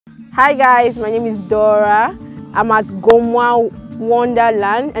Hi guys, my name is Dora. I'm at GOMOA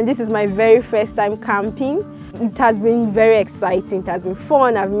Wonderland and this is my very first time camping. It has been very exciting, it has been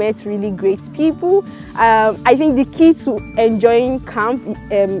fun, I've met really great people. I think the key to enjoying camp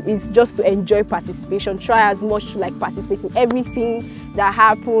is just to enjoy participation. Try as much to participate in everything that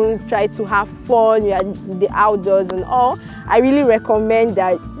happens, try to have fun, you're in the outdoors and all. I really recommend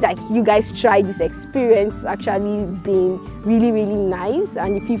that you guys try this experience. It's actually been really nice,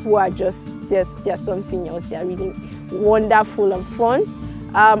 and the people are just, they're something else. They're really wonderful and fun.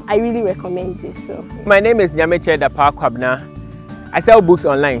 I really recommend this. So my name is Nyameche Dapakwabna. I sell books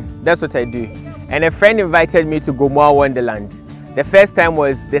online. That's what I do. And a friend invited me to GOMOA Wonderland. The first time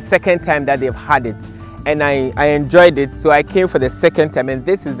was the second time that they've had it, and I enjoyed it. So I came for the second time, and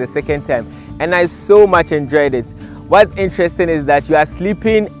this is the second time, and I so much enjoyed it. What's interesting is that you are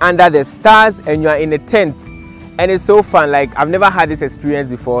sleeping under the stars and you are in a tent, and it's so fun. Like, I've never had this experience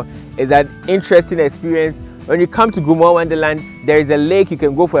before. It's an interesting experience. When you come to GOMOA Wonderland, there is a lake, you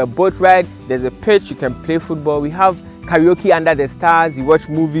can go for a boat ride, there's a pitch, you can play football. We have karaoke under the stars, you watch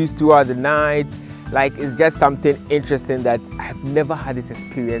movies throughout the night. Like, it's just something interesting that I've never had this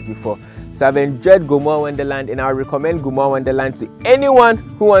experience before. So I've enjoyed GOMOA Wonderland, and I recommend GOMOA Wonderland to anyone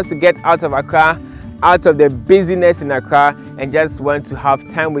who wants to get out of Accra, out of the busyness in Accra, and just want to have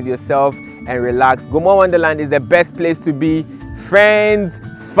time with yourself and relax. GOMOA Wonderland is the best place to be. Friends,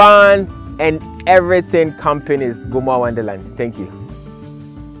 fun, and everything camping is GOMOA Wonderland. Thank you.